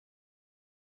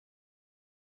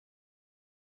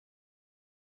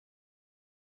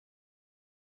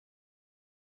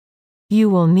You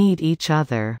will need each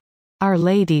other. Our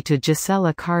Lady to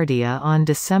Gisella Cardia on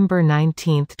December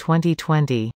 19,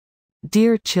 2020.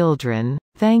 Dear children,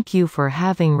 thank you for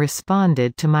having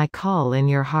responded to my call in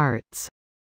your hearts.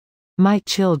 My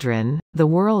children, the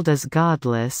world is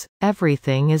godless,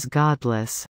 everything is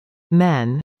godless.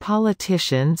 Men,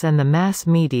 politicians and the mass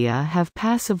media have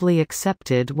passively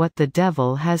accepted what the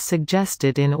devil has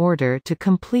suggested in order to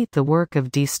complete the work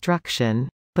of destruction,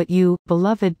 but you,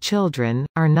 beloved children,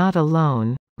 are not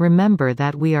alone. Remember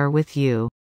that we are with you.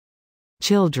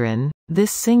 Children,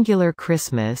 this singular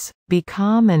Christmas, be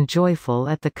calm and joyful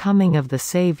at the coming of the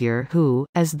Savior who,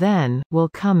 as then, will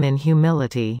come in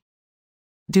humility.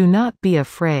 Do not be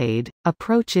afraid,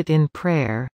 approach it in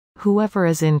prayer. Whoever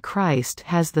is in Christ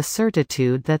has the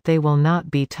certitude that they will not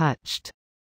be touched.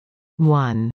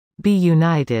 1. Be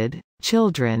united,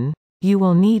 children, you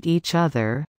will need each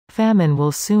other, famine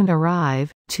will soon arrive.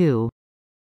 2.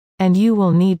 And you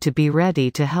will need to be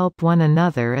ready to help one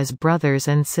another as brothers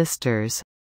and sisters.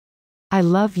 I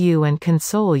love you and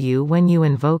console you when you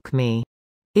invoke me.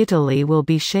 Italy will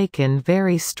be shaken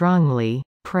very strongly,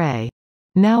 pray.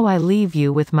 Now I leave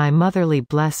you with my motherly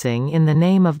blessing in the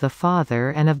name of the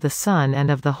Father and of the Son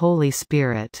and of the Holy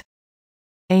Spirit.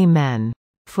 Amen.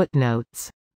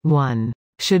 Footnotes. 1.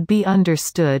 Should be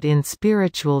understood in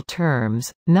spiritual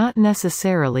terms, not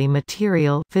necessarily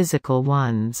material, physical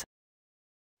ones.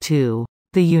 2.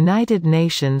 The United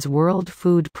Nations World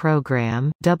Food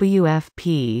Programme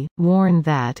 (WFP) warned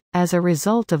that, as a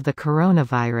result of the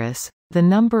coronavirus, the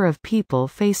number of people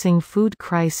facing food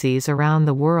crises around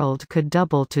the world could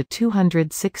double to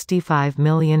 265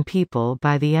 million people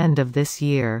by the end of this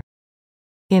year.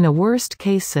 In a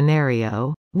worst-case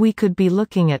scenario, we could be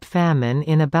looking at famine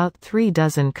in about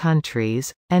 36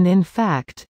 countries, and in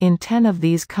fact, in 10 of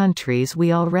these countries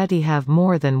we already have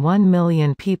more than 1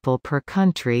 million people per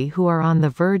country who are on the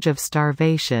verge of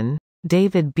starvation.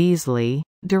 David Beasley,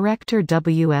 Director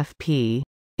WFP,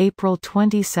 April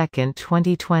 22,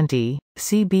 2020,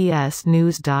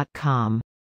 CBSNews.com.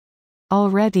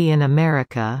 Already in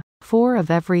America, 4 of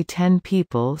every 10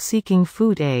 people seeking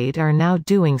food aid are now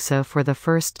doing so for the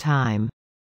first time.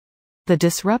 The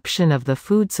disruption of the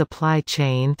food supply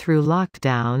chain through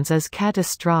lockdowns is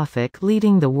catastrophic,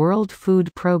 leading the World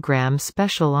Food Programme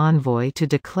Special Envoy to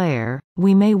declare,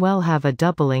 "We may well have a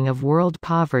doubling of world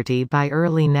poverty by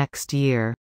early next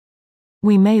year.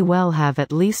 We may well have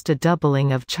at least a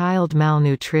doubling of child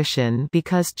malnutrition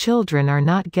because children are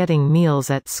not getting meals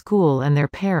at school and their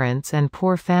parents and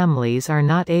poor families are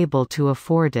not able to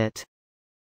afford it.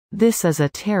 This is a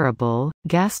terrible,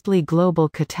 ghastly global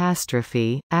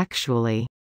catastrophe, actually.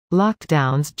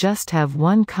 Lockdowns just have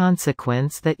one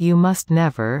consequence that you must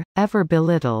never, ever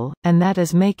belittle, and that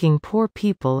is making poor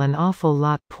people an awful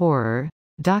lot poorer."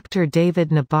 Dr. David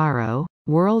Nabarro,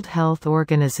 World Health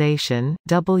Organization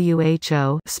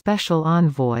 (WHO) Special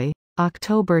Envoy,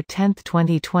 October 10,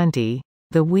 2020.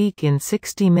 The Week in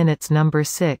 60 Minutes. Number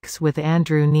 6 with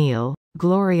Andrew Neil,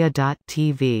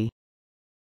 Gloria.tv.